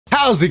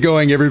How's it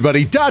going,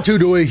 everybody?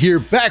 Dotodoya here,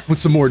 back with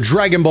some more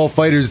Dragonball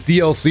FighterZ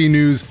DLC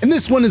news, and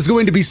this one is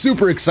going to be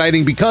super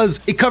exciting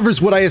because it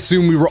covers what I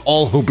assume we were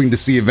all hoping to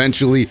see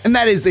eventually, and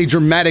that is a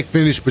dramatic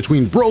finish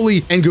between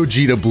Broly and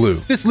Gogeta Blue.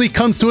 This leak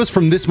comes to us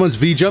from this month's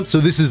V-Jump, so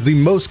this is the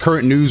most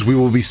current news we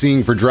will be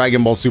seeing for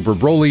Dragon Ball Super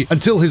Broly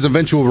until his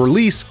eventual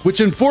release, which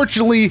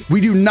unfortunately,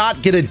 we do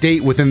not get a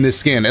date within this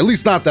scan, at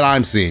least not that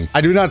I'm seeing. I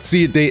do not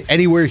see a date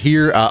anywhere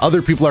here.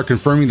 Other people are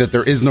confirming that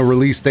there is no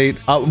release date.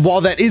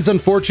 While that is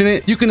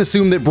unfortunate, you can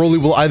assume that Broly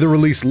will either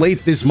release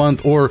late this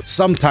month or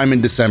sometime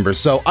in December.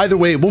 So either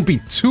way, it won't be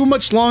too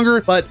much longer,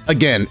 but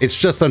again, it's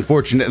just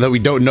unfortunate that we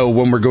don't know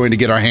when we're going to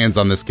get our hands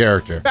on this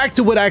character. Back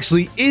to what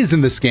actually is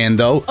in the scan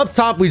though. Up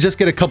top, we just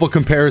get a couple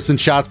comparison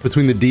shots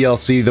between the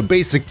DLC, the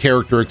basic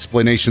character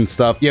explanation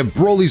stuff. You have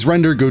Broly's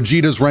render,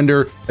 Gogeta's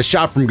render, a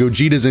shot from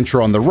Gogeta's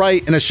intro on the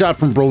right, and a shot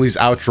from Broly's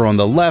outro on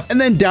the left.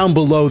 And then down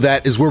below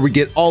that is where we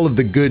get all of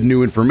the good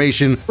new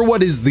information for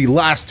what is the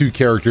last two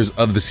characters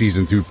of the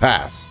Season 2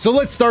 pass. So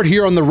let's start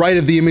here on the right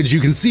of the image. You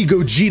can see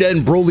Gogeta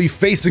and Broly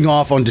facing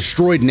off on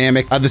Destroyed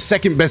Namek, the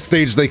second best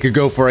stage they could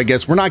go for, I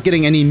guess. We're not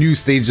getting any new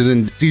stages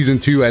in Season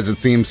 2 as it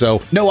seems,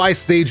 so no ice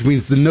stage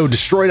means the no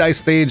destroyed ice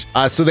stage,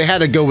 so they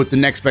had to go with the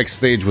next best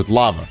stage with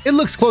lava. It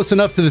looks close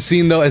enough to the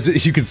scene though,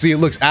 as you can see, it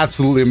looks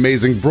absolutely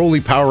amazing.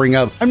 Broly powering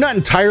up. I'm not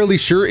entirely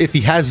sure if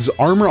he has his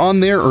armor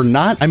on there or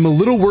not. I'm a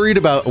little worried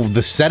about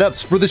the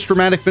setups for this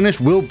dramatic finish.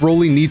 Will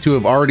Broly need to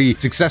have already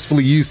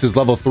successfully used his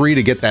level 3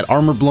 to get that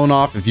armor blown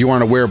off? If you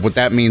aren't aware of what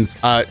that means,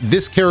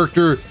 this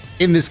character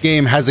in this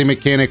game has a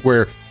mechanic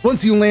where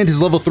once you land his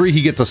level 3,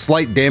 he gets a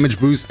slight damage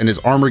boost and his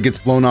armor gets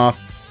blown off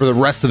for the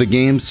rest of the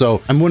game.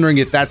 So I'm wondering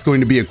if that's going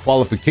to be a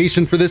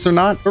qualification for this or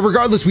not. But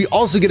regardless, we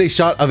also get a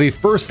shot of a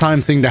first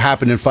time thing to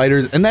happen in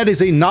FighterZ, and that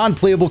is a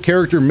non-playable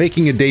character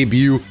making a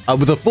debut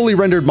with a fully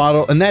rendered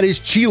model, and that is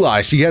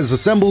Cheelai. She has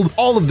assembled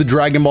all of the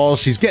Dragon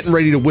Balls. She's getting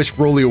ready to wish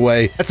Broly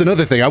away. That's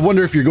another thing. I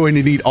wonder if you're going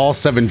to need all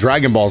 7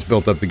 Dragon Balls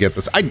built up to get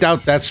this. I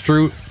doubt that's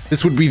true.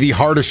 This would be the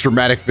hardest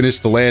dramatic finish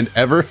to land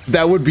ever.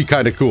 That would be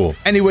kind of cool.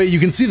 Anyway, you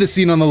can see the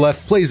scene on the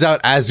left plays out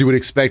as you would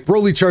expect.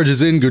 Broly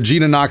charges in,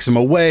 Gogeta knocks him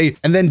away,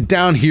 and then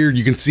down here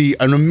you can see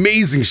an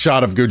amazing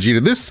shot of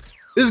Gogeta. This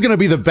is going to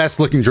be the best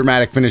looking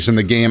dramatic finish in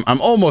the game.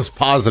 I'm almost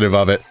positive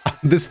of it.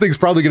 This thing's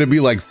probably going to be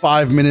like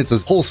 5 minutes, a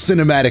whole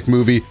cinematic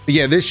movie. But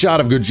yeah, this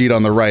shot of Gogeta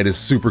on the right is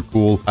super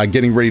cool.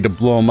 Getting ready to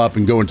blow him up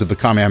and go into the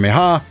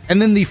Kamehameha.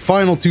 And then the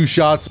final 2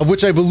 shots, of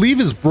which I believe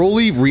is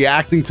Broly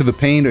reacting to the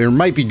pain, or it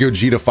might be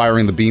Gogeta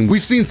firing the beam.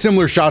 We've seen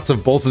similar shots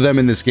of both of them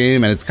in this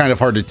game, and it's kind of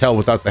hard to tell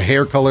without the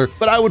hair color.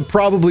 But I would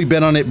probably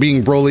bet on it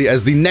being Broly,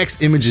 as the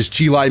next image is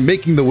Cheelai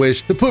making the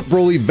wish to put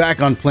Broly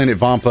back on planet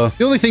Vampa.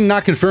 The only thing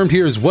not confirmed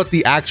here is what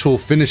the actual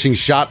finishing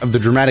shot of the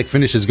dramatic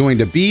finish is going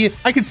to be.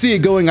 I could see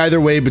it going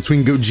either way,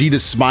 between Gogeta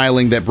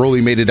smiling that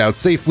Broly made it out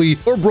safely,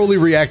 or Broly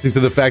reacting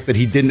to the fact that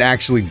he didn't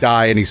actually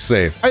die and he's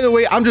safe. Either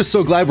way, I'm just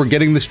so glad we're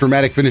getting this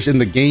dramatic finish in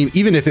the game.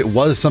 Even if it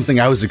was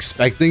something I was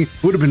expecting, it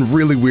would have been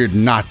really weird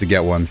not to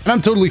get one. And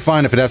I'm totally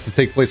fine if it has to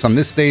take place on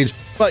this stage,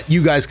 but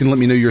you guys can let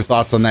me know your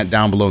thoughts on that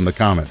down below in the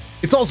comments.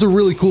 It's also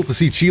really cool to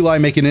see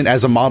Cheelai making it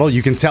as a model.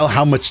 You can tell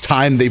how much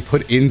time they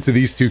put into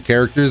these 2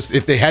 characters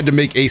if they had to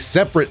make a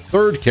separate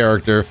 3rd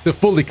character to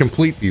fully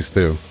complete these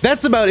 2.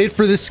 That's about it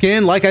for this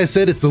scan. Like I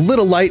said, it's a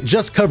little light,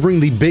 just covering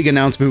the big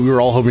announcement we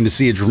were all hoping to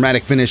see, a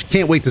dramatic finish.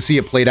 Can't wait to see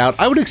it played out.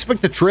 I would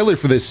expect a trailer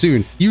for this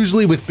soon.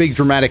 Usually with big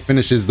dramatic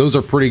finishes, those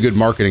are pretty good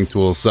marketing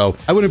tools, so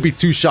I wouldn't be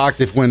too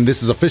shocked if when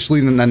this is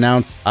officially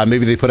announced,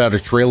 maybe they put out a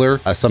trailer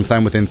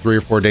sometime within 3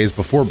 or 4 days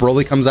before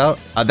Broly comes out.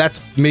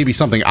 That's maybe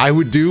something I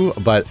would do,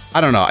 but I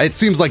don't know. It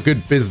seems like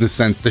good business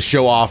sense to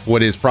show off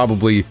what is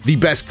probably the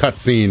best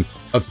cutscene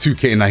of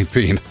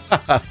 2K19.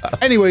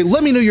 Anyway,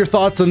 let me know your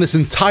thoughts on this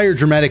entire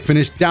dramatic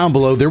finish down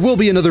below. There will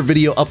be another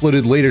video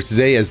uploaded later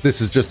today, as this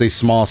is just a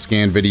small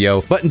scan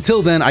video. But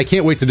until then, I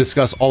can't wait to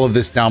discuss all of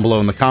this down below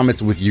in the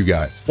comments with you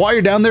guys. While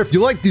you're down there, if you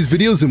like these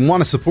videos and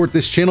want to support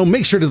this channel,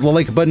 make sure to hit the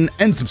like button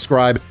and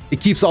subscribe. It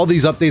keeps all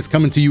these updates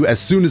coming to you as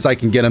soon as I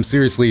can get them.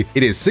 Seriously,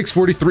 it is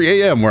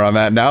 6:43 a.m. where I'm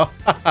at now.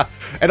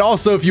 And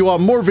also, if you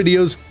want more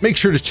videos, make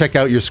sure to check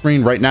out your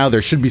screen right now.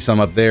 There should be some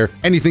up there.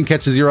 Anything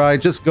catches your eye,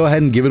 just go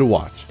ahead and give it a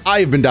watch. I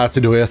have been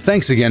Dotodoya.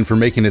 Thanks again for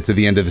making it to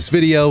the end of this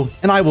video,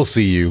 and I will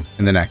see you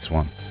in the next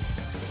one.